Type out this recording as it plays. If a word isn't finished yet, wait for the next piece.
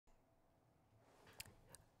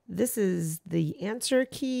This is the answer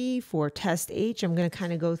key for test H. I'm going to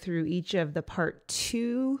kind of go through each of the part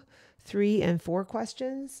 2, 3, and 4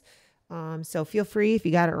 questions. So feel free, if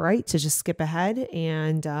you got it right, to just skip ahead.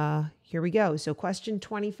 And here we go. So question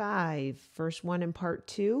 25, first one in part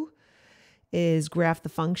 2, is graph the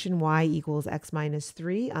function y equals x minus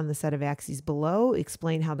 3 on the set of axes below.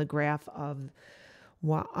 Explain how the graph of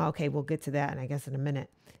y, okay, we'll get to that, and I guess in a minute.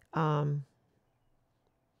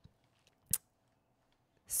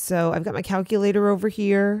 So I've got my calculator over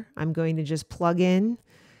here. I'm going to just plug in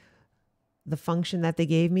the function that they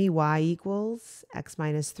gave me, y equals x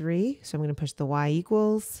minus 3. So I'm going to push the y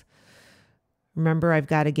equals. Remember, I've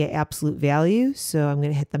got to get absolute value. So I'm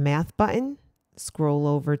going to hit the math button, scroll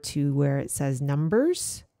over to where it says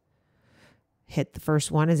numbers. Hit the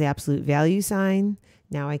first one as absolute value sign.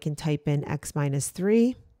 Now I can type in x minus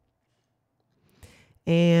 3.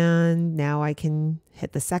 And now I can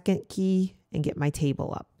hit the second key and get my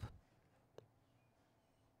table up.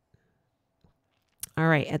 All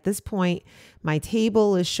right, at this point, my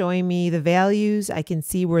table is showing me the values. I can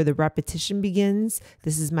see where the repetition begins.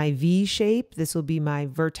 This is my V shape. This will be my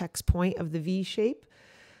vertex point of the V shape.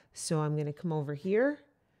 So I'm going to come over here,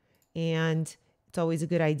 and it's always a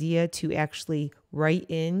good idea to actually write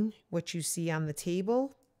in what you see on the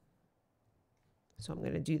table. So I'm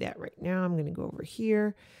going to do that right now. I'm going to go over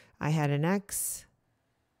here. I had an X,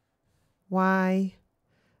 Y.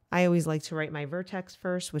 I always like to write my vertex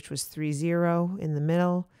first, which was 3, 0 in the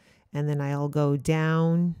middle. And then I'll go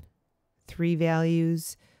down 3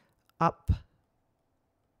 values, up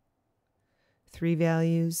 3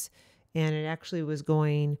 values. And it actually was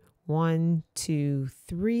going 1, 2,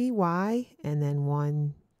 3, Y, and then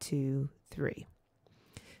 1, 2, 3.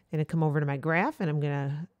 I'm going to come over to my graph, and I'm going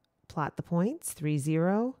to plot the points, 3,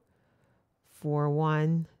 0, 4,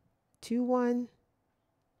 1, 2, 1.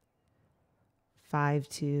 5,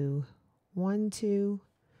 2, 1, 2,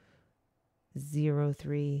 0,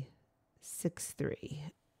 3, 6, 3.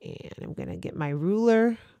 And I'm going to get my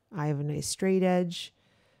ruler. I have a nice straight edge.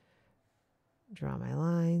 Draw my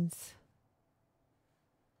lines.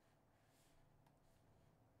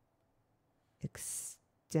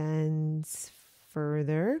 Extends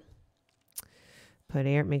further.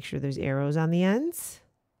 Make sure there's arrows on the ends.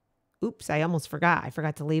 Oops, I almost forgot. I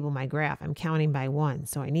forgot to label my graph. I'm counting by 1,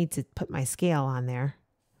 so I need to put my scale on there.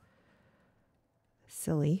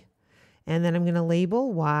 Silly. And then I'm going to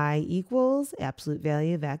label y equals absolute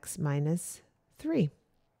value of x minus 3.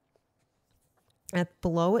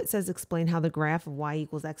 Below it says explain how the graph of y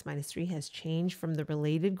equals x minus 3 has changed from the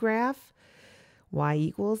related graph. Y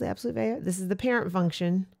equals absolute value. This is the parent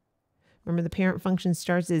function. Remember, the parent function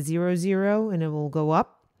starts at 0, 0, and it will go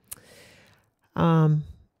up.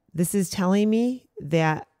 This is telling me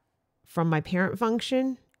that from my parent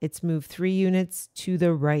function, it's moved 3 units to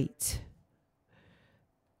the right.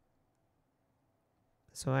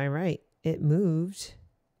 So I write, it moved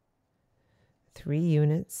 3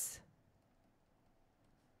 units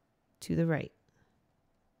to the right.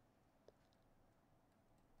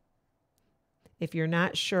 If you're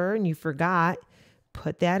not sure and you forgot,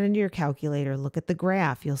 put that into your calculator. Look at the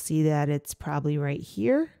graph. You'll see that it's probably right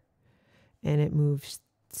here, and it moves.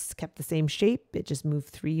 It's kept the same shape. It just moved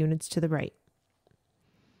 3 units to the right.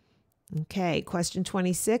 Okay, question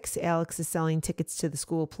 26. Alex is selling tickets to the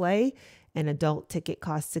school play. An adult ticket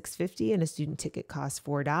costs $6.50 and a student ticket costs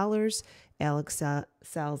 $4. Alex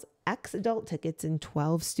sells X adult tickets and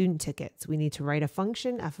 12 student tickets. We need to write a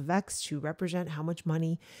function, f of x, to represent how much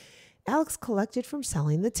money Alex collected from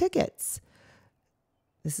selling the tickets.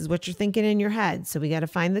 This is what you're thinking in your head. So we got to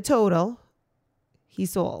find the total he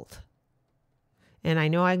sold. And I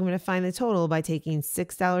know I'm going to find the total by taking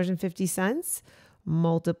 $6.50,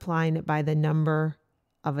 multiplying it by the number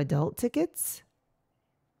of adult tickets,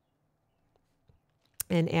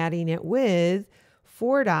 and adding it with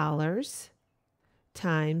 $4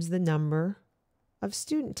 times the number of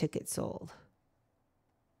student tickets sold.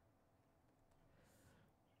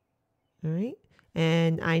 All right.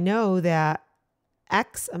 And I know that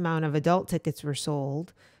X amount of adult tickets were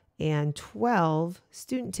sold and 12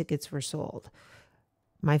 student tickets were sold.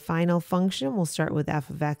 My final function will start with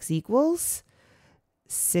f of x equals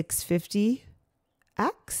 650x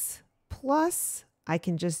plus, I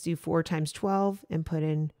can just do 4 times 12 and put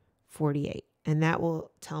in 48. And that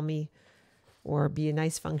will tell me, or be a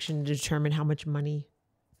nice function to determine how much money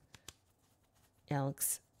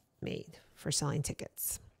Alex made for selling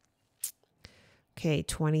tickets. Okay,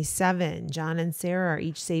 27. John and Sarah are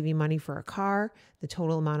each saving money for a car. The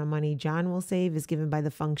total amount of money John will save is given by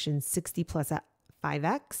the function 60 plus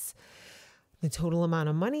 5x. The total amount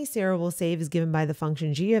of money Sarah will save is given by the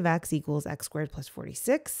function g of x equals x squared plus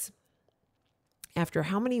 46. After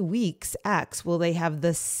how many weeks x will they have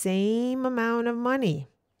the same amount of money?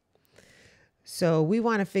 So we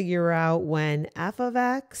want to figure out when f of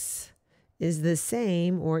x is the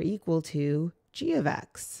same or equal to g of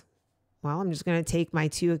x. Well, I'm just going to take my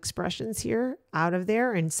two expressions here out of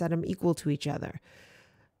there and set them equal to each other.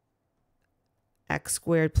 X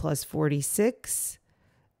squared plus 46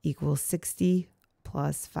 equals 60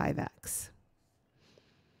 plus 5x.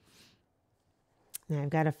 Now I've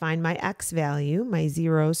got to find my x value, my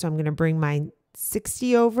 0. So I'm going to bring my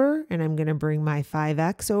 60 over, and I'm going to bring my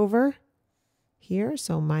 5x over here.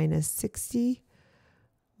 So minus 60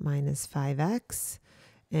 minus 5x.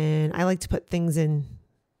 And I like to put things in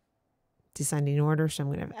descending order. So I'm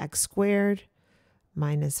going to have x squared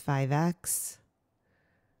minus 5x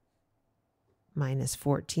minus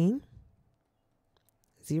 14.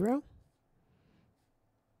 0.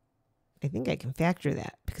 I think I can factor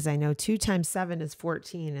that because I know 2 times 7 is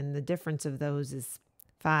 14 and the difference of those is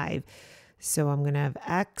 5. So I'm going to have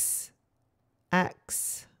x,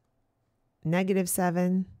 negative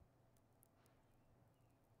 7,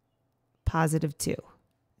 positive 2.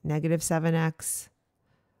 Negative 7x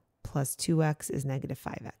plus 2x is negative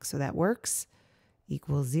 5x. So that works.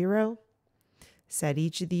 Equals 0. Set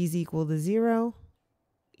each of these equal to 0,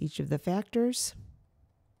 each of the factors.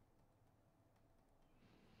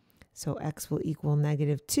 So x will equal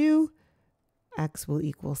negative 2, x will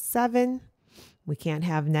equal 7. We can't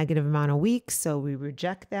have negative amount of weeks, so we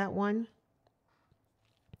reject that one.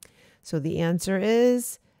 So the answer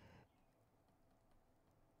is,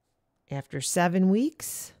 after 7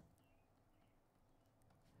 weeks,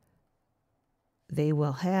 they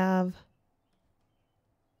will have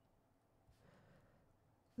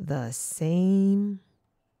the same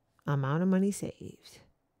amount of money saved.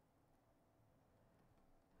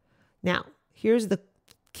 Now, here's the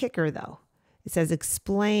kicker, though. It says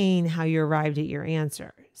explain how you arrived at your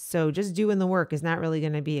answer. So just doing the work is not really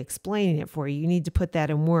going to be explaining it for you. You need to put that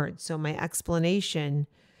in words. So my explanation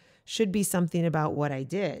should be something about what I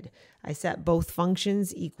did. I set both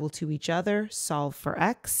functions equal to each other, solve for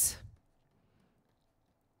x.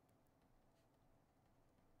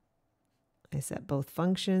 I set both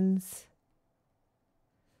functions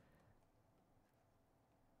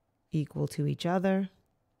equal to each other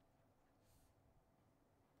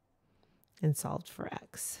and solved for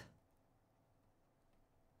x.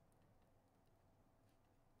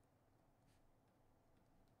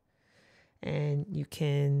 And you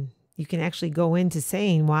can actually go into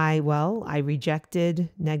saying why. Well, I rejected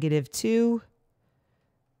negative 2.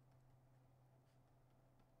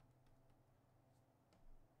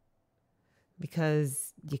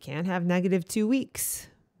 Because you can't have negative 2 weeks.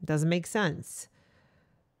 It doesn't make sense.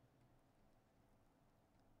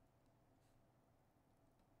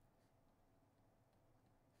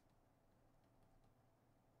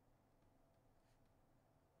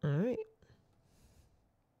 All right.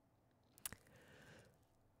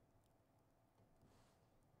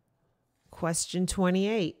 Question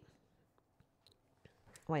 28.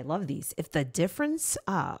 Oh, I love these. If the difference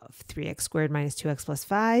of 3x squared minus 2x plus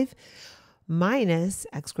 5 minus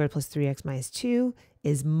x squared plus 3x minus 2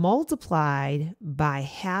 is multiplied by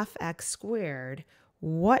half x squared,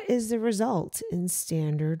 what is the result in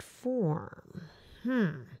standard form?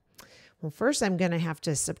 Well, first I'm going to have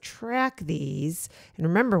to subtract these. And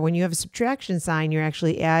remember, when you have a subtraction sign, you're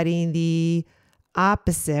actually adding the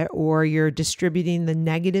opposite, or you're distributing the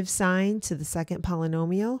negative sign to the second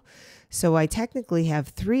polynomial. So I technically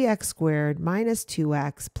have 3x squared minus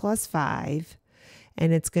 2x plus 5,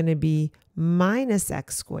 and it's going to be minus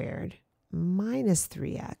x squared minus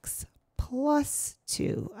 3x plus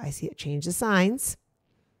 2. I see it change the signs.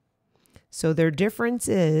 So their difference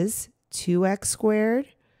is 2x squared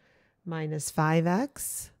minus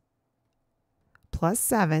 5x plus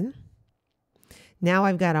 7. Now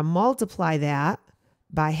I've got to multiply that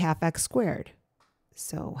by half x squared.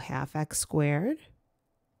 So half x squared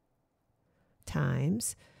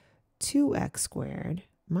times 2x squared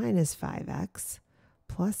minus 5x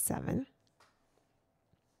plus 7.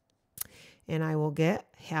 And I will get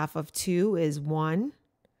half of 2 is 1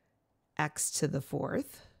 x to the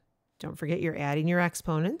 4th. Don't forget you're adding your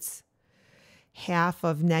exponents. Half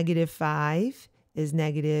of negative 5 is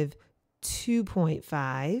negative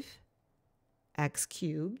 2.5 x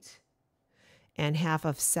cubed. And half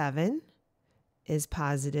of 7 is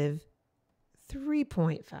positive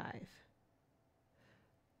 3.5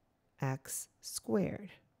 x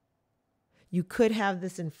squared. You could have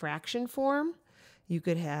this in fraction form. You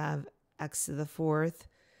could have x to the 4th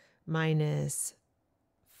minus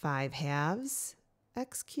 5/2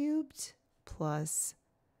 x cubed plus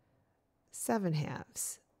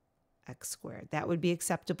 7/2 x squared. That would be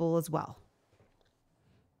acceptable as well.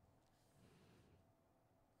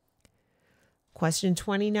 Question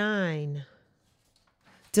 29.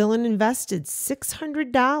 Dylan invested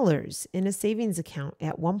 $600 in a savings account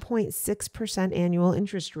at 1.6% annual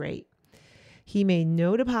interest rate. He made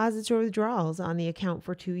no deposits or withdrawals on the account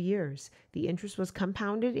for 2 years. The interest was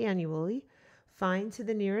compounded annually. Find to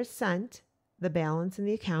the nearest cent the balance in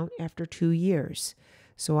the account after 2 years.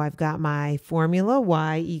 So I've got my formula,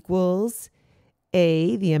 y equals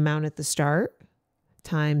A, the amount at the start,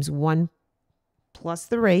 times 1 plus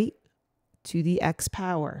the rate to the x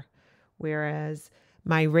power. Whereas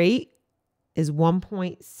my rate is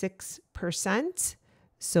 1.6%.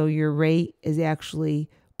 So your rate is actually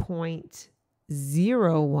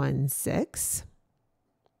 0.016.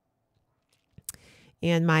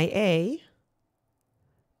 And my A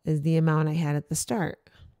is the amount I had at the start.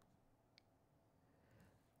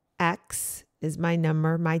 X is my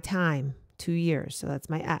number, my time, 2 years. So that's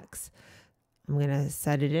my X. I'm going to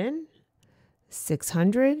set it in.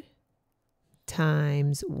 600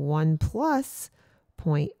 times 1 plus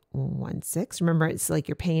 0.16. Remember, it's like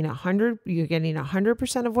you're paying 100, you're getting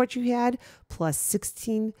 100% of what you had plus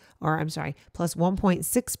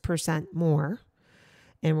 1.6% more.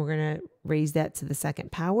 And we're going to raise that to the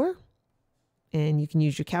second power. And you can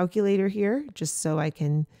use your calculator here just so I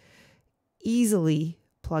can easily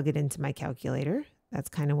plug it into my calculator. That's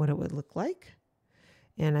kind of what it would look like.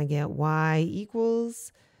 And I get y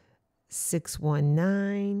equals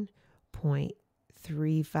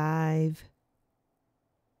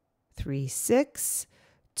 619.3536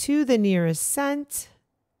 to the nearest cent.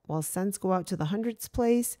 Well, cents go out to the hundredths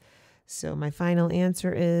place. So my final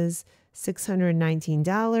answer is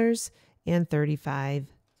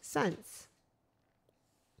 $619.35.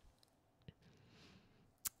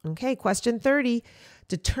 Okay, question 30.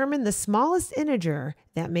 Determine the smallest integer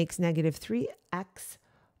that makes negative 3x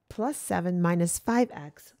plus 7 minus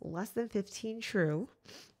 5x less than 15 true.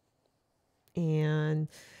 And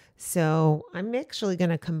so I'm actually going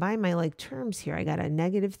to combine my like terms here. I got a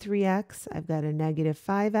negative 3x. I've got a negative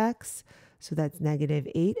 5x. So that's negative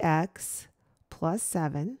 8x plus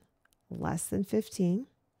 7 less than 15.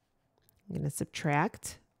 I'm going to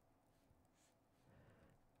subtract.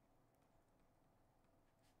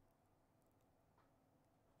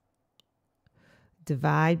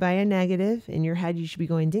 Divide by a negative. In your head, you should be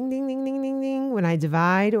going ding, ding, ding, ding, ding, ding. When I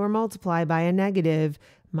divide or multiply by a negative,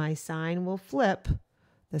 my sign will flip.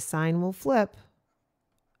 The sign will flip.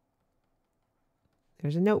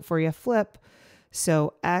 There's a note for you, flip.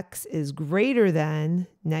 So x is greater than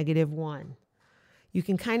negative 1. You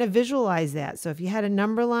can kind of visualize that. So if you had a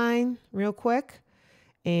number line real quick,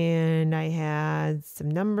 and I had some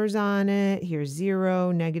numbers on it, here's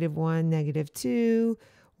 0, negative 1, negative 2,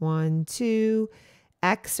 1, 2.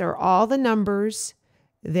 X are all the numbers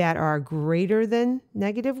that are greater than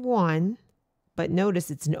negative 1, but notice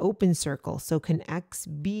it's an open circle. So can x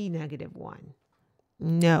be negative 1?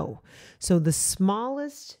 No. So the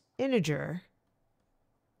smallest integer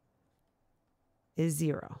is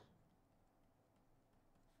 0.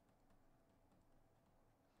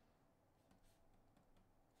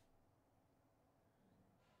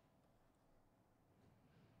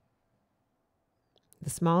 The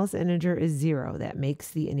smallest integer is 0. That makes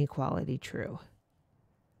the inequality true.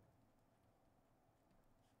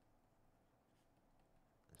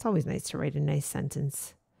 It's always nice to write a nice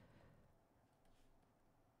sentence.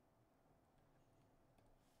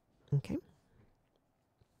 Okay.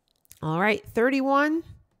 All right, 31.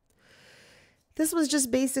 This was just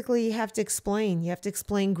basically you have to explain. You have to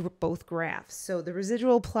explain both graphs. So the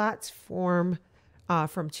residual plots form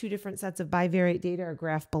from two different sets of bivariate data are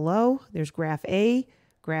graph below. There's graph A,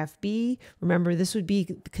 graph B. Remember, this would be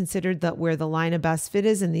considered where the line of best fit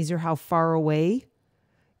is, and these are how far away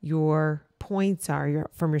your points are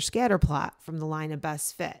from your scatter plot from the line of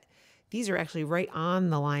best fit. These are actually right on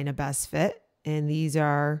the line of best fit, and these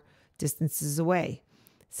are distances away.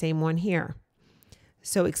 Same one here.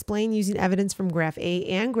 So explain using evidence from graph A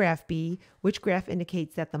and graph B, which graph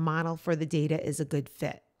indicates that the model for the data is a good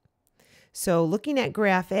fit. So looking at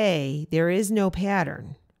graph A, there is no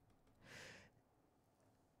pattern.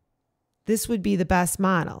 This would be the best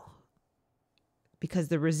model because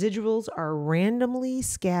the residuals are randomly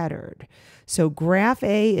scattered. So graph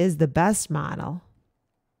A is the best model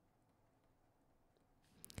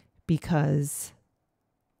because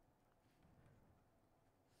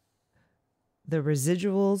the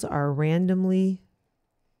residuals are randomly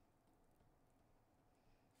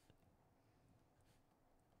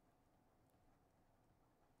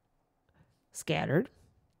scattered.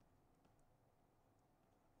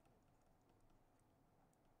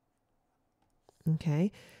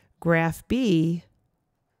 Okay. Graph B,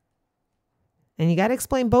 and you got to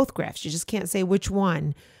explain both graphs. You just can't say which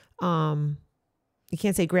one. You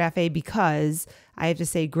can't say graph A because. I have to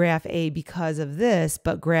say graph A because of this,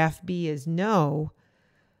 but graph B is no,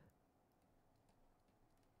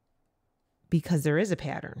 because there is a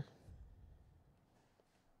pattern.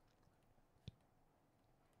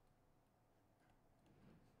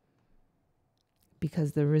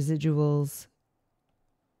 Because the residuals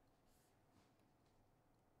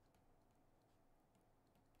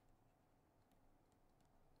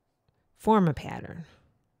form a pattern.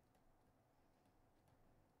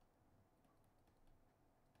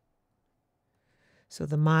 So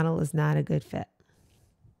the model is not a good fit.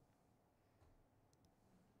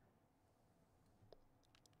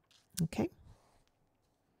 Okay.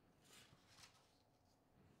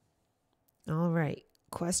 All right.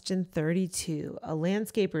 Question 32. A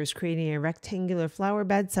landscaper is creating a rectangular flower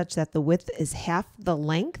bed such that the width is half the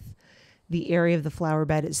length. The area of the flower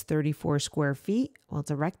bed is 34 square feet. Well,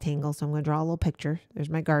 it's a rectangle, so I'm going to draw a little picture. There's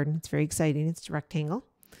my garden. It's very exciting. It's a rectangle.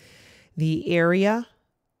 The area,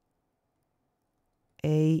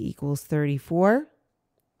 A equals 34.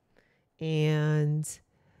 And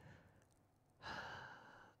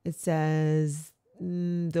it says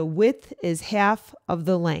the width is half of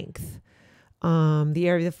the length. The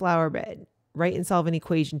area of the flower bed. Write and solve an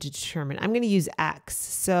equation to determine. I'm going to use X.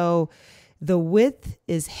 So the width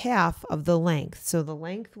is half of the length. So the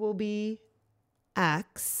length will be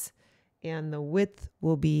X and the width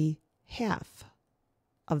will be half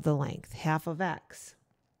of the length, half of X.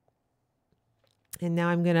 And now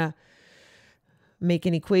I'm going to make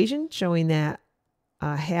an equation showing that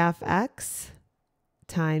half X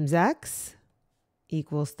times X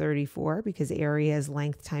equals 34 because area is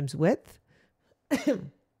length times width. This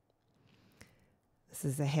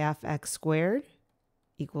is a half X squared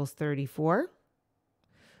equals 34.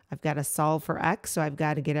 I've got to solve for X, so I've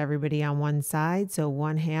got to get everybody on one side. So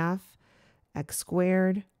 1/2 X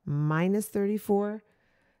squared minus 34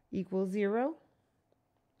 equals 0.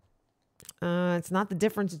 It's not the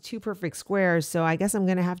difference of two perfect squares, so I guess I'm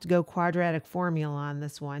going to have to go quadratic formula on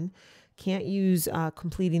this one. Can't use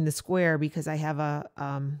completing the square because I have a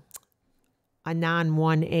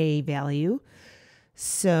non-1A value.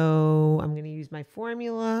 So I'm going to use my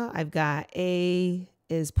formula. I've got A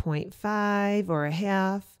is 0.5 or a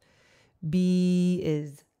half. B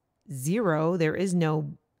is 0. There is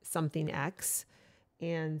no something X.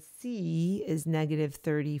 And C is negative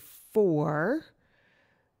 34.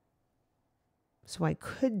 So I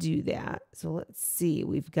could do that. So let's see.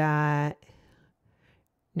 We've got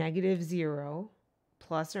negative 0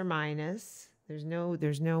 plus or minus. There's no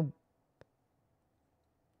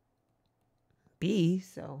B,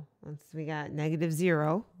 so we got negative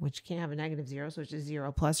 0, which can't have a negative 0, so it's just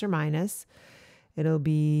 0 plus or minus. It'll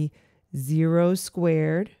be 0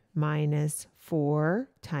 squared minus 4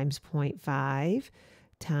 times 0.5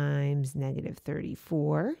 times negative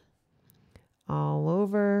 34 all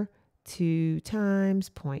over 2 times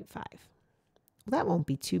 0.5. Well, that won't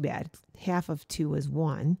be too bad. Half of 2 is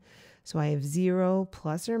 1. So I have 0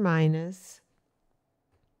 plus or minus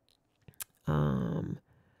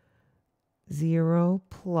 0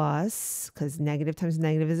 plus, because negative times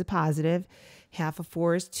negative is a positive. Half of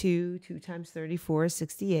 4 is 2. 2 times 34 is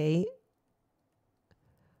 68.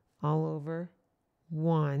 All over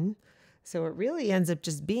 1. So it really ends up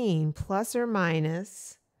just being plus or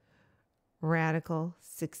minus radical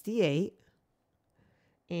 68.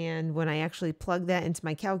 And when I actually plug that into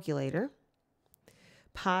my calculator,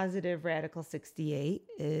 positive radical 68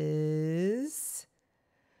 is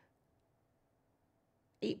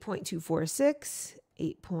 8.246,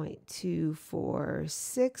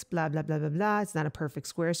 8.246, blah, blah, blah, blah, blah. It's not a perfect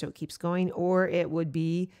square, so it keeps going. Or it would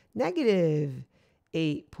be negative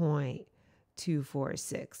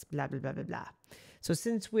 8.246, blah, blah, blah, blah, blah. So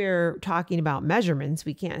since we're talking about measurements,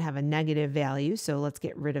 we can't have a negative value. So let's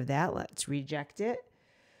get rid of that. Let's reject it.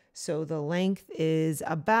 So the length is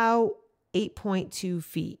about 8.2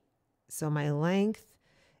 feet. So my length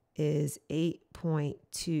is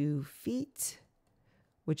 8.2 feet,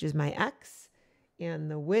 which is my X,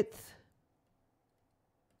 and the width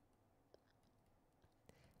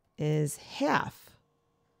is half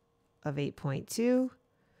of 8.2,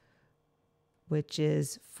 which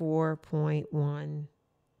is 4.1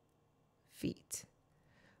 feet,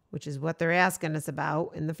 which is what they're asking us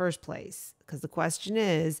about in the first place, because the question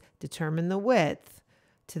is determine the width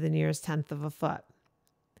to the nearest tenth of a foot.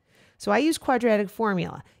 So I use quadratic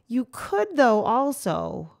formula. You could, though,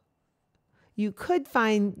 also you could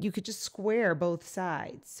just square both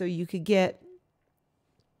sides. So you could get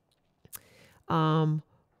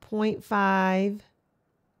 0.5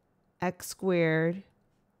 x squared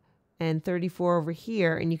and 34 over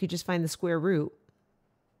here, and you could just find the square root.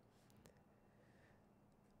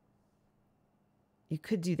 You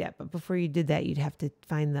could do that, but before you did that, you'd have to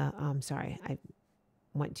find the, sorry, I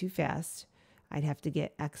went too fast. I'd have to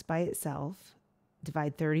get x by itself,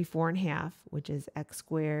 divide 34 in half, which is x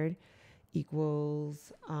squared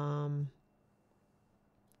equals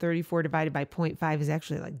 34 divided by 0.5 is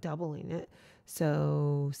actually like doubling it.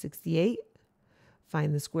 So 68,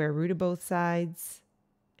 find the square root of both sides,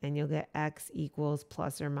 and you'll get x equals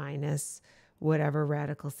plus or minus whatever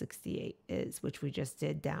radical 68 is, which we just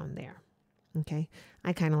did down there. Okay,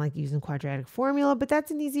 I kind of like using quadratic formula, but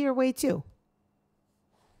that's an easier way too.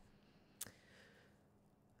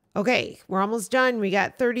 Okay, we're almost done. We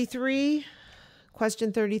got 33.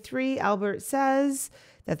 Question 33, Albert says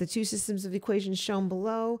that the two systems of equations shown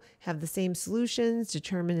below have the same solutions.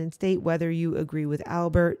 Determine and state whether you agree with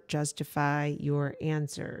Albert. Justify your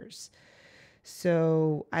answers.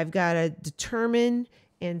 So I've got to determine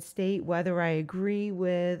and state whether I agree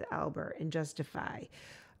with Albert and justify.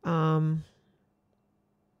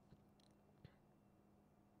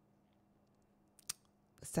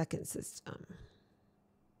 Second system.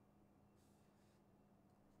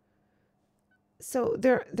 So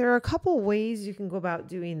there are a couple ways you can go about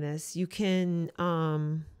doing this. You can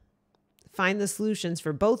find the solutions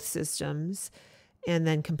for both systems and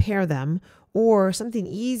then compare them. Or something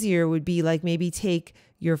easier would be like maybe take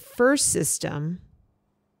your first system,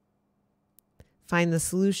 find the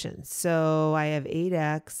solution. So I have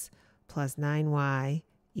 8x plus 9y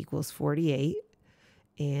equals 48,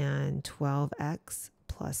 and 12x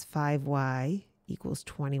plus 5y equals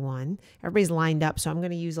 21. Everybody's lined up, so I'm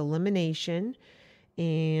going to use elimination,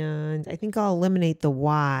 and I think I'll eliminate the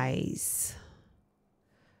y's.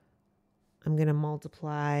 I'm going to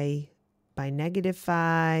multiply by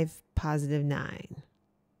 -5, +9.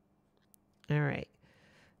 All right,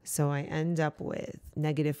 so I end up with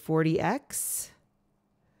 -40x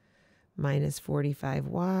minus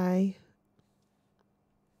 45y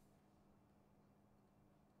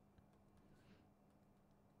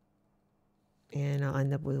and I'll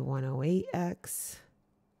end up with 108x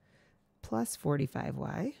plus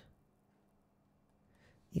 45y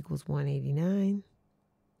equals 189.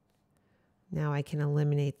 Now I can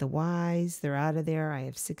eliminate the y's. They're out of there. I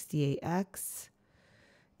have 68x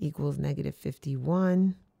equals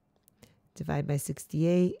 -51. Divide by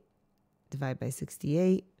 68. Divide by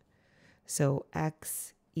 68. So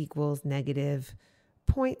x equals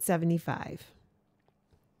 -0.75.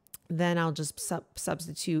 Then I'll just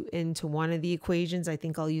substitute into one of the equations. I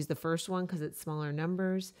think I'll use the first one because it's smaller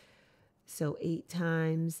numbers. So 8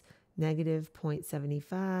 times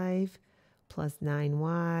 -0.75 plus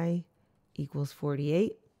 9y equals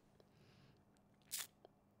 48.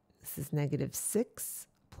 This is -6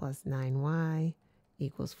 plus 9y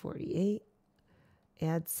equals 48.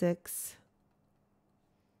 Add 6.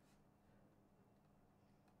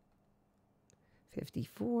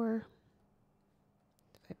 54.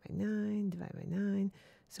 Divide by 9.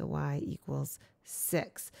 So y equals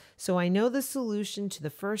 6. So I know the solution to the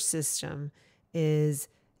first system is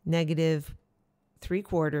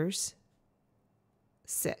 -3/4,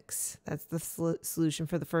 6. That's the solution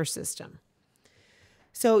for the first system.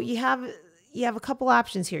 So you have a couple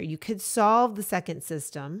options here. You could solve the second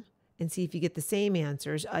system and see if you get the same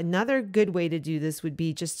answers. Another good way to do this would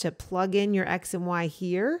be just to plug in your x and y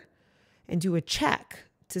here and do a check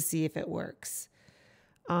to see if it works.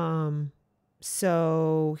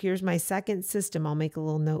 So here's my second system. I'll make a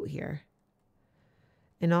little note here.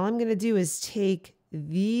 And all I'm going to do is take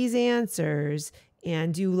these answers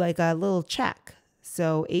and do like a little check.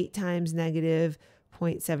 So 8 times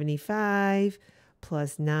 -0.75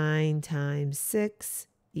 plus 9 times 6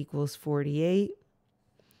 equals 48.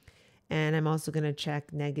 And I'm also going to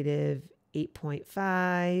check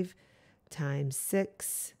 -8.5 times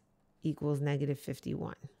 6 equals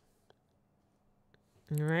 -51.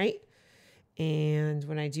 All right. And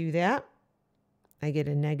when I do that, I get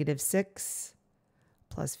a -6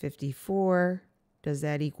 plus 54. Does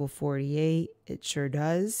that equal 48? It sure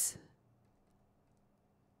does.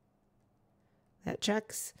 That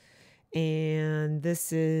checks. And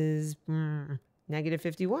this is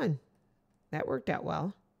 -51. That worked out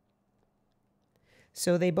well.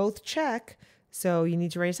 So they both check. So you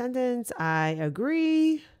need to write a sentence. I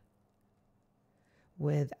agree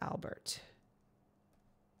with Albert.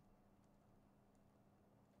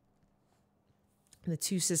 The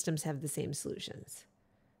two systems have the same solutions.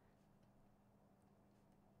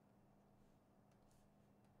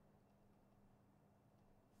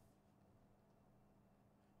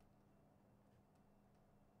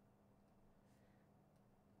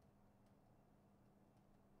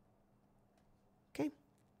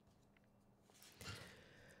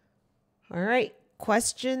 All right,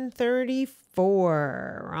 question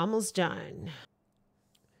 34. We're almost done.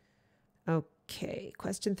 Okay,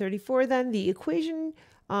 question 34 then. The equation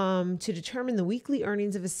to determine the weekly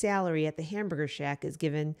earnings of a salary at the Hamburger Shack is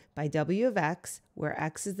given by W of X, where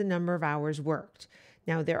X is the number of hours worked.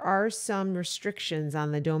 Now, there are some restrictions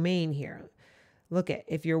on the domain here. Look at,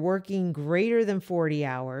 if you're working greater than 40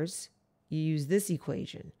 hours, you use this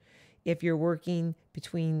equation. If you're working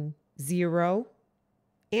between 0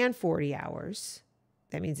 and 40 hours,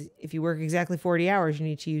 that means if you work exactly 40 hours, you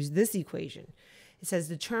need to use this equation. It says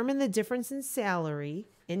determine the difference in salary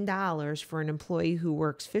in dollars for an employee who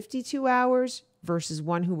works 52 hours versus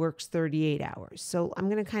one who works 38 hours. So I'm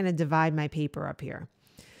going to kind of divide my paper up here.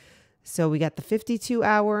 So we got the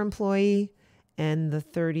 52-hour employee and the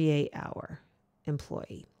 38-hour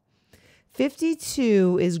employee.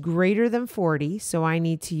 52 is greater than 40, so I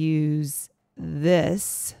need to use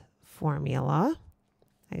this formula.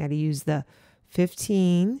 I got to use the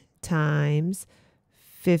 15 times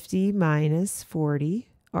 50 minus 40,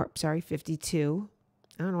 or sorry, 52.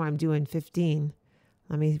 I don't know why I'm doing 15.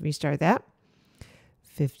 Let me restart that.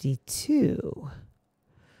 52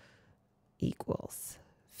 equals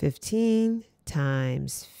 15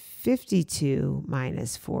 times 52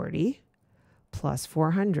 minus 40 plus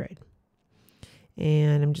 400.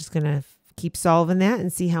 And I'm just going to keep solving that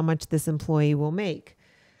and see how much this employee will make.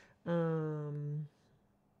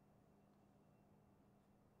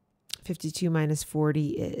 52 minus 40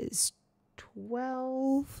 is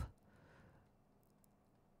 12.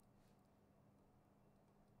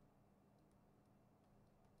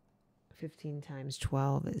 $15 times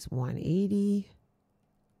 12 is 180.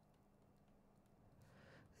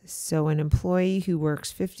 So an employee who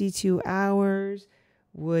works 52 hours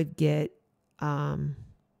would get, I'm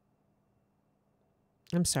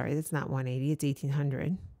sorry, that's not 180, it's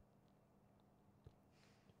 1,800.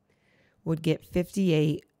 Would get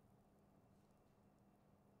 58.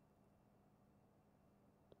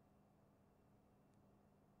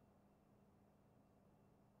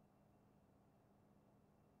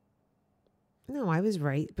 No, I was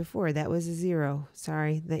right before. That was a 0.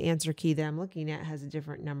 Sorry, the answer key that I'm looking at has a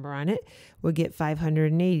different number on it. Would get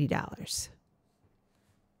 $580.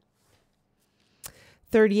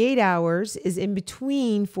 38 hours is in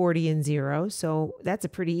between 40 and 0, so that's a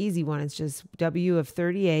pretty easy one. It's just W of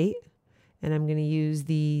 38, and I'm going to use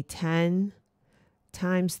the 10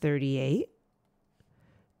 times 38.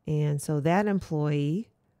 And so that employee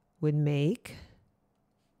would make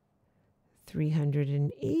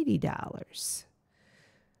 $380.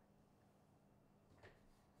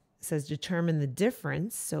 It says determine the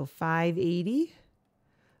difference. So 580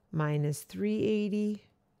 minus 380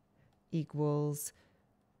 equals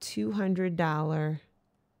 $200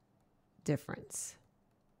 difference.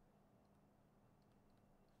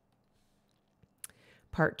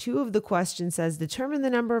 Part 2 of the question says determine the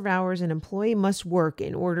number of hours an employee must work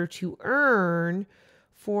in order to earn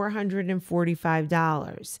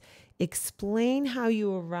 $445. Explain how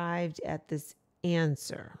you arrived at this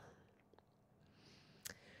answer.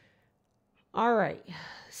 All right,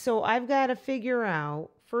 so I've got to figure out,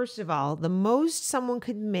 first of all, the most someone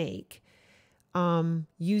could make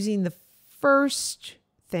using the first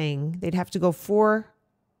thing. They'd have to go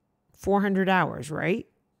 400 hours, right?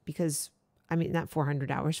 Because, I mean, not 400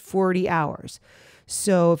 hours, 40 hours.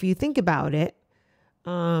 So if you think about it,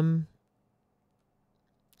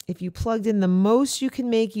 if you plugged in the most you can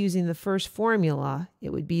make using the first formula, it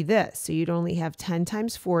would be this. So you'd only have 10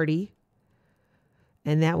 times 40,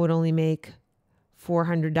 and that would only make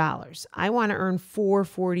 $400. I want to earn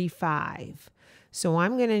 $445. So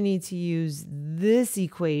I'm going to need to use this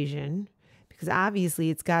equation because obviously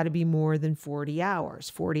it's got to be more than 40 hours.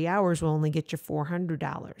 40 hours will only get you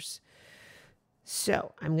 $400.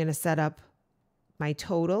 So I'm going to set up my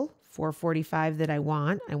total, $445 that I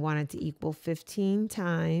want. I want it to equal 15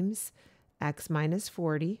 times X minus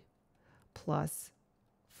 40 plus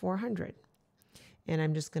 400. And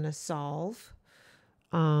I'm just going to solve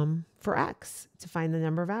for X to find the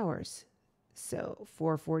number of hours. So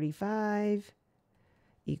 445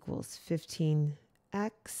 equals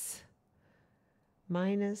 15X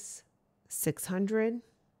minus 600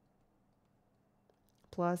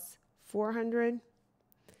 plus 400.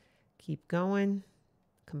 Keep going.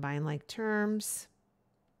 Combine like terms.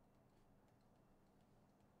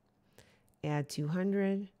 Add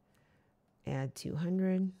 200. Add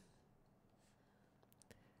 200.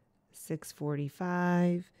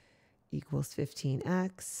 645 equals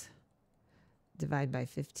 15X. Divide by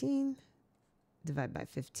 15. Divide by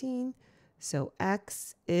 15. So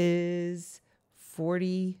X is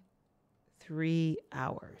 43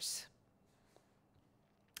 hours.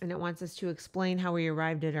 And it wants us to explain how we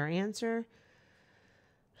arrived at our answer.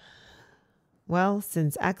 Well,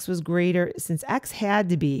 since x had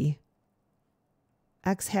to be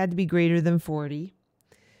greater than 40,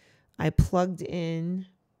 I plugged in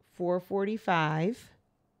 445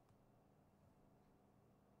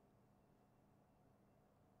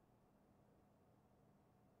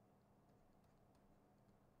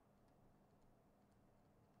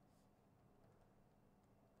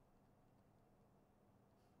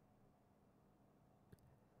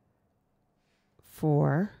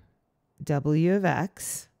 for w of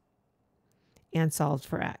x and solved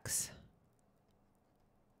for x.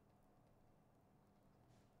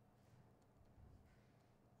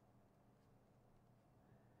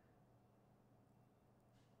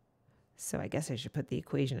 So I guess I should put the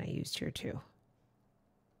equation I used here too.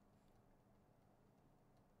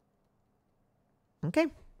 Okay.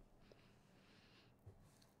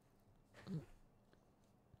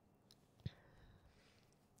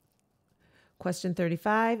 Question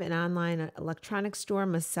 35, an online electronics store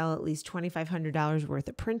must sell at least $2,500 worth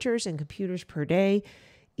of printers and computers per day.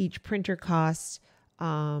 Each printer costs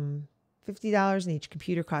 $50 and each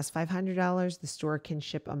computer costs $500. The store can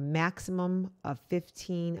ship a maximum of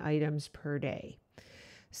 15 items per day.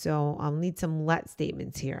 So I'll need some let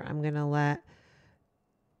statements here. I'm going to let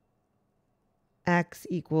X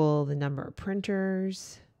equal the number of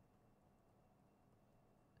printers.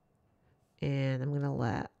 And I'm going to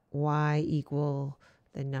let Y equal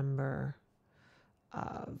the number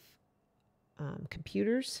of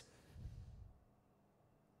computers.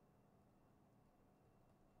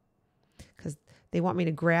 Because they want me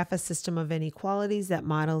to graph a system of inequalities that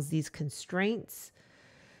models these constraints.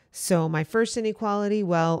 So my first inequality,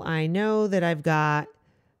 well, I know that I've got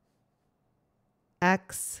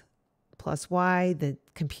X plus Y, the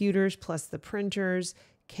computers plus the printers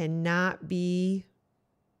cannot be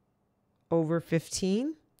over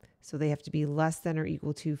 15. So they have to be less than or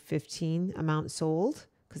equal to 15 amount sold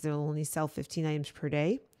because they'll only sell 15 items per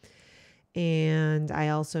day. And I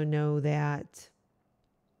also know that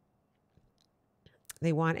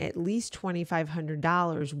they want at least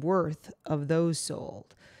 $2,500 worth of those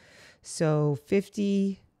sold. So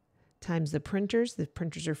 50 times the printers are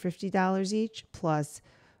 $50 each, plus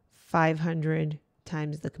 500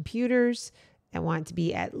 times the computers. I want it to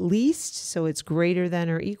be at least, so it's greater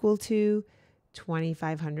than or equal to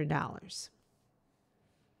 $2,500.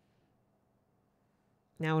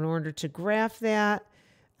 Now, in order to graph that,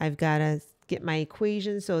 I've got to get my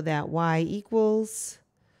equation so that y equals,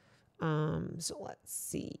 so let's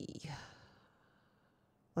see.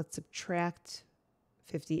 Let's subtract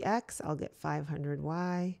 50x. I'll get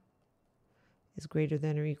 500y is greater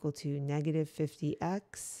than or equal to negative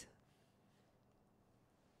 50x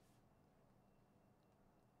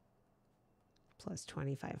plus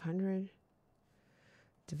 2,500.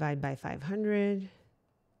 Divide by 500.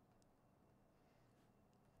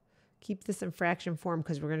 Keep this in fraction form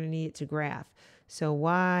because we're going to need it to graph. So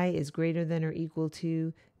y is greater than or equal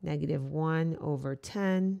to negative 1 over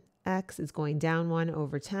 10. X is going down 1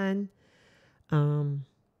 over 10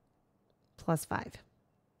 plus 5.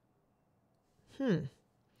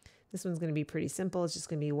 This one's going to be pretty simple. It's just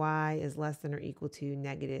going to be y is less than or equal to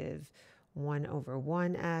negative 1 over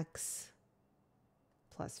 1x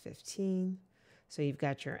plus 15. So you've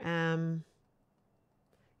got your M,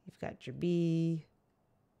 you've got your B,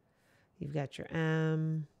 you've got your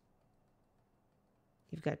M,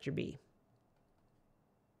 you've got your B.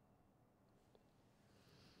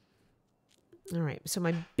 All right, so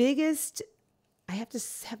my biggest, I have to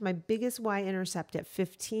have my biggest y-intercept at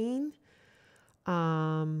 15.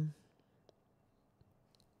 I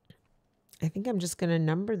think I'm just going to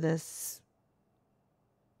number this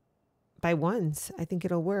by ones. I think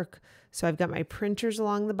it'll work. So I've got my printers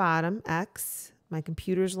along the bottom, X, my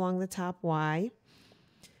computers along the top, Y.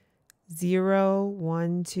 0,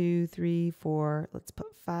 1, 2, 3, 4. Let's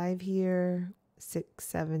put 5 here. 6,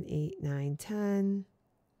 7, 8, 9, 10. 11,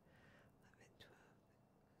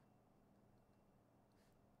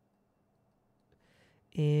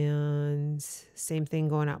 12. And same thing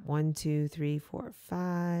going up. 1, 2, 3, 4,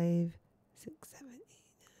 5, 6, 7,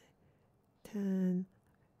 8, 9, 10.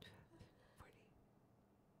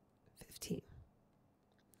 15.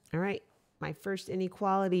 All right, my first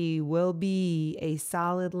inequality will be a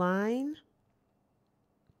solid line.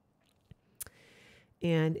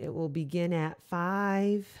 And it will begin at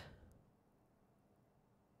 5,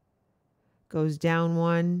 goes down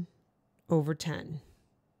 1 over 10.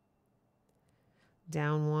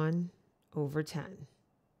 Down 1 over 10.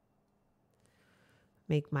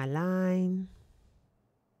 Make my line.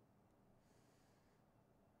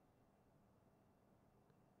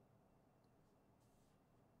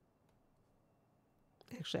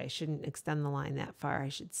 Actually, I shouldn't extend the line that far. I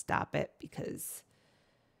should stop it because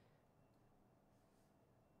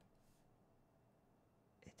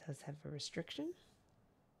it does have a restriction.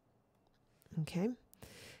 Okay.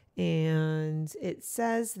 And it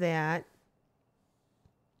says that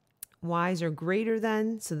Y's are greater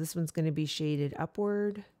than, so this one's going to be shaded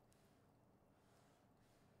upward.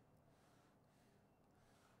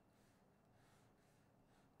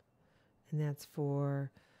 And that's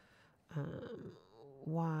for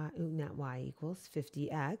y, not y equals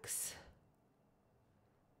 50x.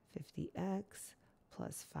 50x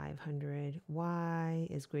plus 500. Y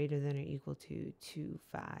is greater than or equal to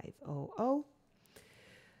 2500.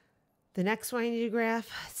 The next one I need to graph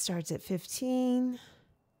starts at 15.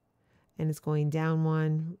 And it's going down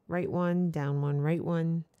one, right one, down one, right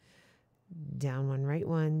one, down one, right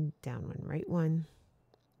one, down one, right one,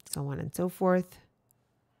 so on and so forth.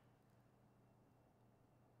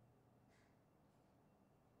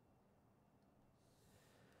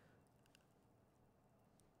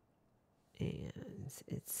 And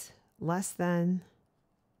it's less than.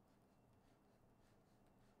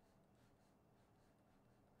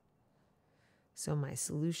 So my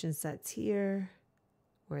solution set's here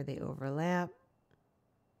where they overlap.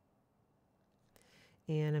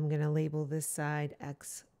 And I'm going to label this side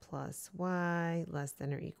x plus y less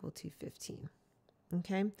than or equal to 15.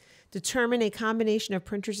 Okay. Determine a combination of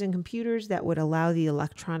printers and computers that would allow the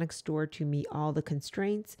electronic store to meet all the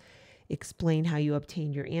constraints. Explain how you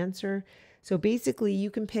obtained your answer. So basically you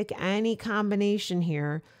can pick any combination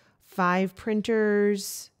here, 5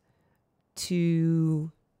 printers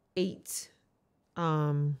to 8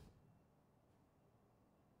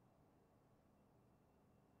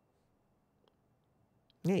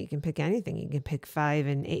 yeah, you can pick anything. You can pick 5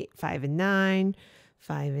 and 8, 5 and 9,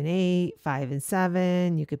 5 and 8, 5 and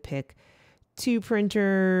 7. You could pick 2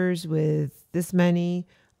 printers with this many.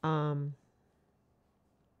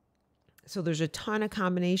 So there's a ton of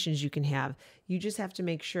combinations you can have. You just have to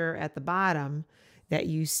make sure at the bottom that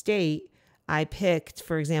you state, I picked,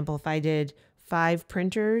 for example, if I did 5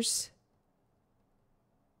 printers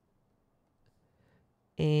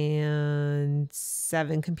and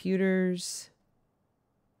 7 computers,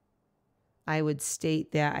 I would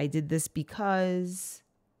state that I did this because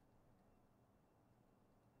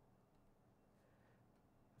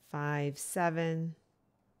 5, 7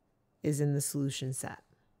 is in the solution set.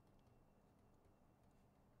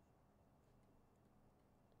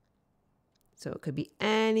 So it could be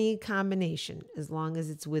any combination as long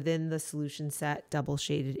as it's within the solution set double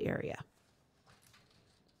shaded area.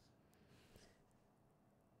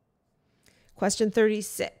 Question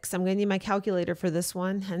 36. I'm going to need my calculator for this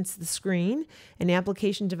one, hence the screen. An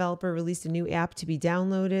application developer released a new app to be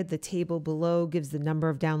downloaded. The table below gives the number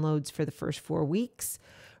of downloads for the first 4 weeks.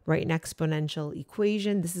 Write an exponential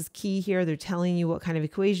equation. This is key here. They're telling you what kind of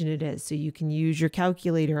equation it is, so you can use your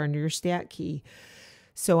calculator under your stat key.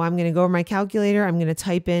 So I'm going to go over my calculator. I'm going to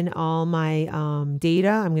type in all my data.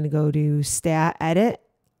 I'm going to go to stat edit,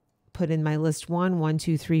 put in my list 1, 1,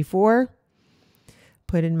 2, 3, 4.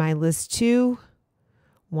 Put in my list 2,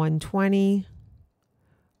 120,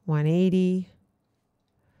 180,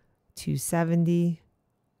 270,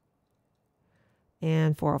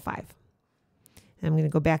 and 405. And I'm going to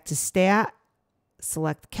go back to stat,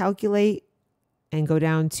 select calculate, and go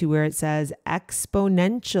down to where it says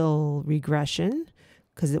exponential regression,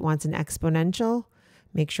 because it wants an exponential.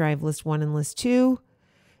 Make sure I have list 1 and list 2.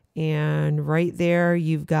 And right there,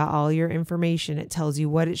 you've got all your information. It tells you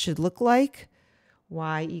what it should look like.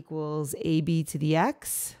 Y equals AB to the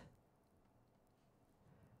X.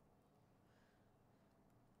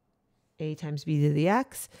 A times B to the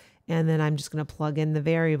X. And then I'm just going to plug in the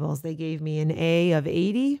variables. They gave me an A of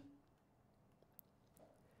 80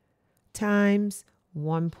 times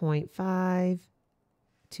 1.5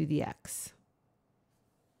 to the X.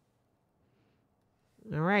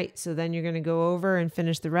 All right, so then you're going to go over and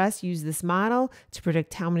finish the rest. Use this model to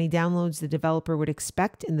predict how many downloads the developer would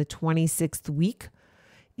expect in the 26th week.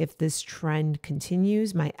 If this trend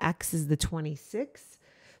continues, my X is the 26th.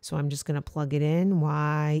 So I'm just going to plug it in.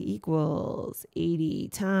 Y equals 80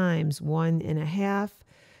 times 1.5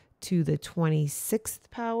 to the 26th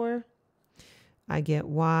power. I get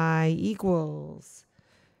Y equals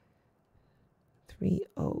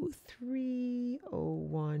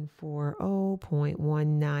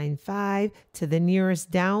 303,0140.195 to the nearest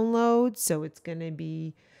download. So it's going to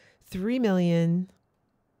be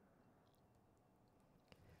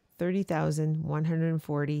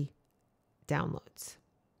 3,030,140 downloads.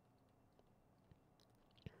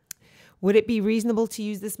 Would it be reasonable to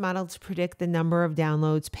use this model to predict the number of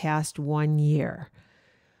downloads past 1 year?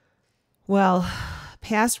 Well,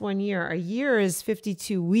 past 1 year. A year is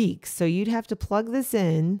 52 weeks. So you'd have to plug this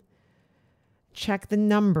in, check the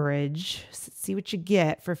numberage, see what you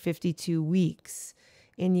get for 52 weeks.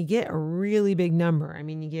 And you get a really big number. I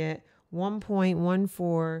mean, you get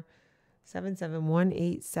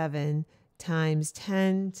 1.1477187 times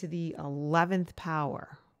 10 to the 11th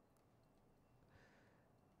power.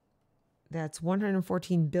 That's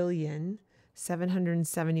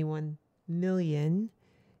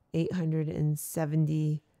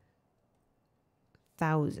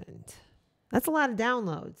 114,771,870,000. That's a lot of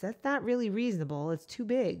downloads. That's not really reasonable. It's too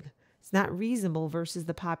big. It's not reasonable versus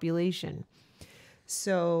the population.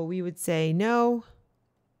 So we would say no.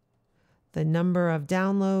 The number of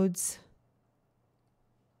downloads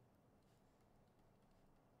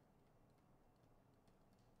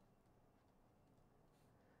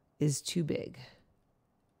is too big.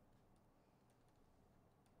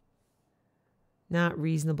 Not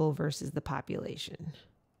reasonable versus the population.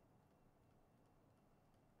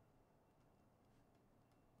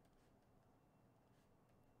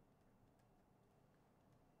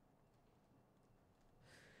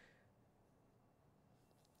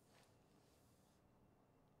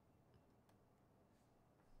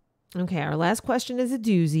 Okay, our last question is a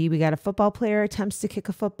doozy. We got a football player attempts to kick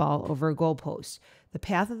a football over a goalpost. The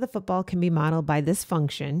path of the football can be modeled by this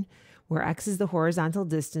function, where x is the horizontal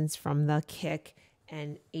distance from the kick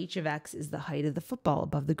and h of x is the height of the football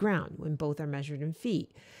above the ground when both are measured in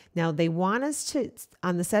feet. Now, they want us to,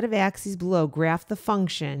 on the set of axes below, graph the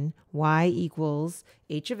function y equals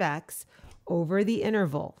h of x over the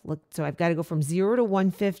interval. Look, so I've got to go from 0 to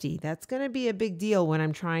 150. That's going to be a big deal when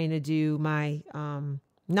I'm trying to do my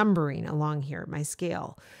numbering along here, my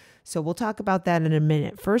scale. So we'll talk about that in a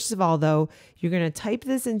minute. First of all, though, you're going to type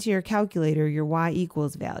this into your calculator, your y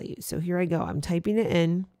equals value. So here I go. I'm typing it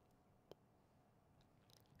in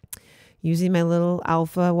using my little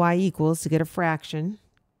alpha y equals to get a fraction.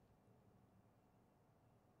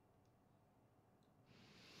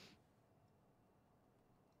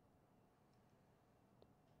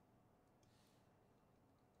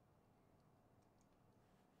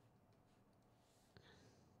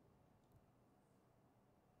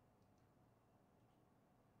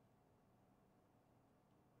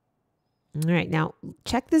 All right, now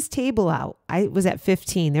check this table out. I was at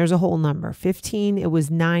 15. There's a whole number. 15, it was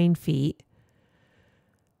 9 feet.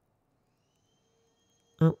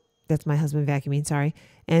 Oh, that's my husband vacuuming, sorry.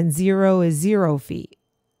 And 0 is 0 feet.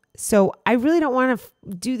 So I really don't want to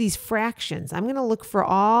do these fractions. I'm going to look for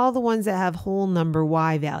all the ones that have whole number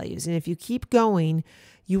y values. And if you keep going,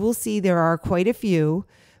 you will see there are quite a few,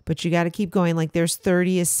 but you got to keep going. Like there's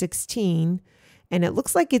 30 is 16. And it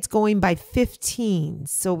looks like it's going by 15.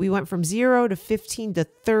 So we went from 0 to 15 to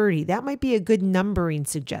 30. That might be a good numbering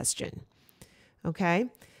suggestion. Okay.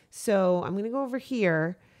 So I'm going to go over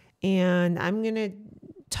here and I'm going to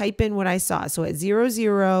type in what I saw. So at 0,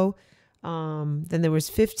 0, then there was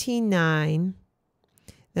 15, 9.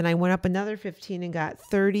 Then I went up another 15 and got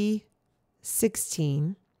 30,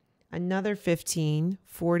 16. Another 15,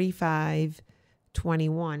 45,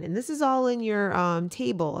 21. And this is all in your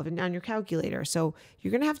table on your calculator. So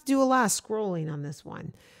you're going to have to do a lot of scrolling on this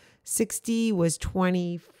one. 60 was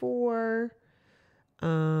 24.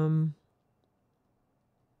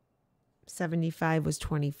 75 was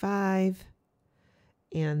 25.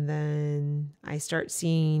 And then I start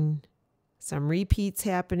seeing some repeats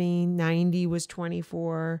happening. 90 was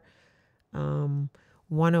 24.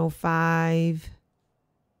 105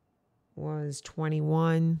 was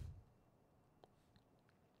 21.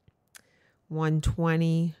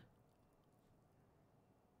 120,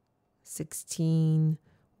 16,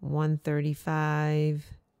 135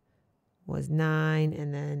 was 9,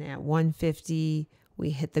 and then at 150, we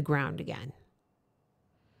hit the ground again.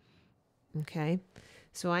 Okay,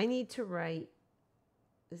 so I need to write,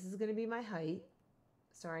 this is going to be my height.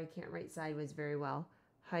 Sorry, I can't write sideways very well.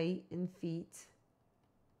 Height in feet.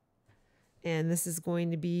 And this is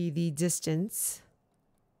going to be the distance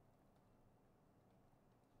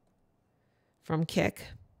from kick.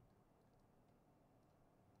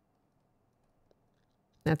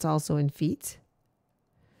 That's also in feet.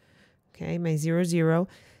 Okay, my 0, 0.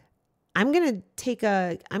 I'm going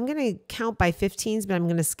to count by 15s, but I'm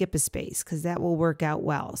going to skip a space because that will work out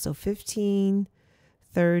well. So 15,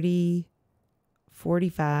 30,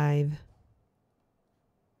 45.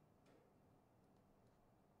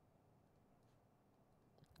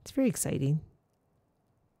 It's very exciting.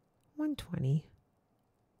 120.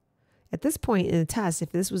 At this point in the test,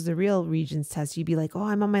 if this was the real Regents test, you'd be like, oh,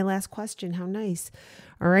 I'm on my last question. How nice.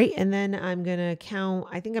 All right. And then I'm going to count.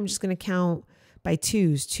 I think I'm just going to count by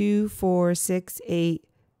twos. 2, 4, 6, 8,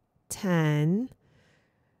 10.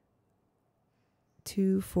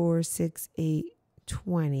 2, 4, 6, 8,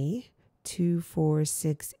 20. 2, 4,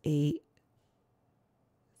 6, 8,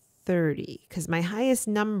 30. Because my highest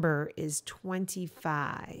number is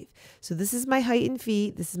 25. So this is my height in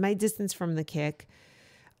feet. This is my distance from the kick.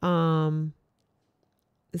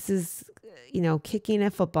 This is, kicking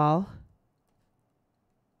a football.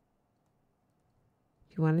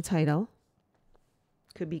 If you want a title.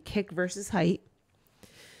 Could be kick versus height.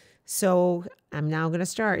 So I'm now going to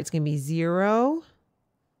start. It's going to be 0,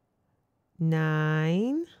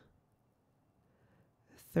 9,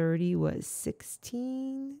 30 was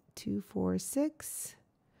 16, 2, 4, 6.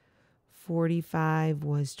 45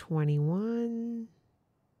 was 21.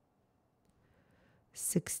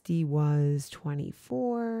 60 was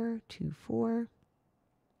 24, 2, 4.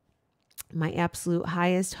 My absolute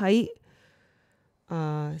highest height,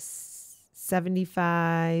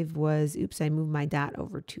 75 was, oops, I moved my dot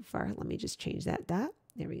over too far. Let me just change that dot.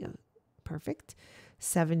 There we go. Perfect.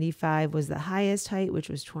 75 was the highest height, which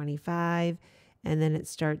was 25. And then it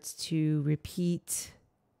starts to repeat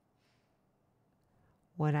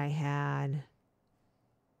what I had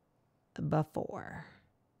before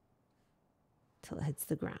till it hits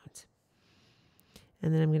the ground.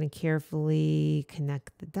 And then I'm going to carefully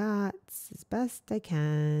connect the dots as best I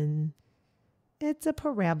can. It's a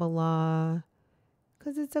parabola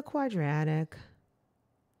because it's a quadratic.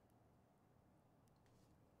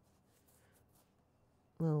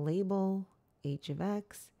 Little label, h of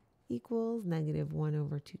x equals negative 1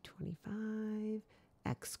 over 225,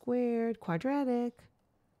 x squared, quadratic.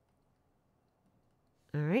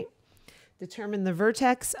 All right. Determine the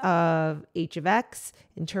vertex of h of x.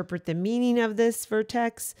 Interpret the meaning of this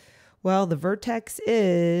vertex. Well, the vertex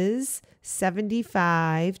is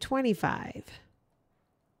 75, 25.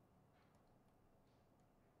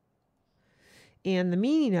 And the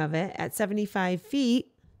meaning of it at 75 feet,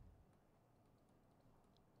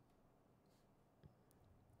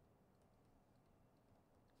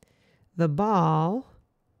 the ball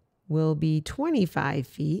will be 25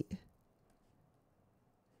 feet,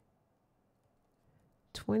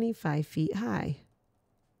 25 feet high.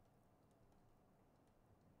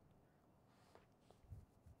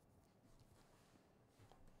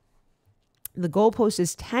 The goalpost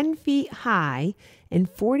is 10 feet high and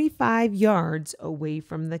 45 yards away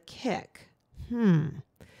from the kick.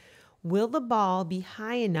 Will the ball be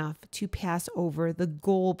high enough to pass over the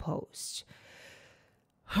goalpost?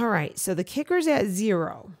 All right, so the kicker's at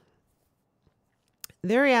 0.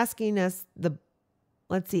 They're asking us,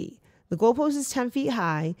 let's see, the goalpost is 10 feet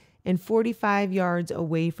high and 45 yards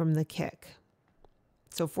away from the kick.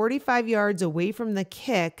 So 45 yards away from the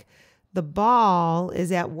kick, the ball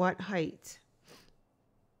is at what height?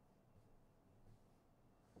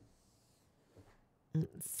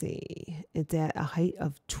 Let's see, it's at a height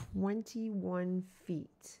of 21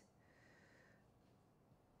 feet.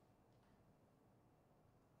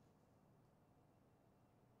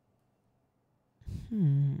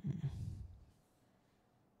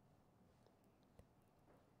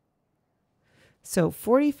 So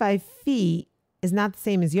 45 feet is not the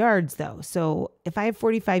same as yards, though. So if I have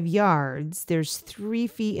 45 yards, there's 3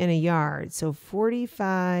 feet in a yard. So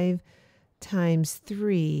 45 times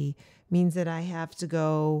 3 means that I have to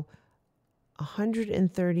go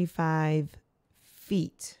 135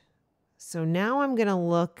 feet. So now I'm going to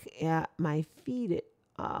look at my feet at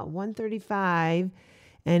 135,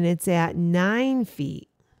 and it's at 9 feet.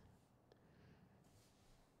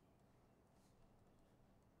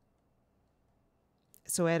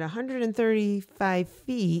 So at 135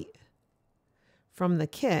 feet from the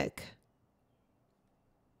kick,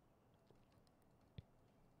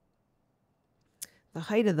 the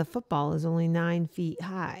height of the football is only 9 feet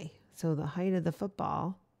high. So the height of the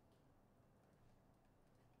football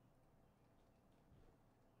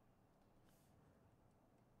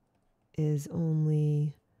is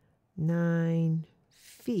only 9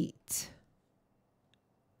 feet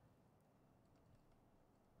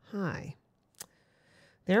high.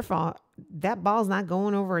 Therefore, that ball's not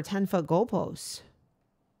going over a 10-foot goalpost.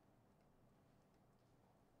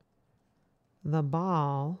 The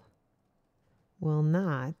ball will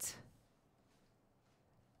not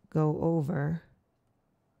go over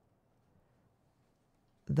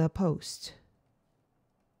the post.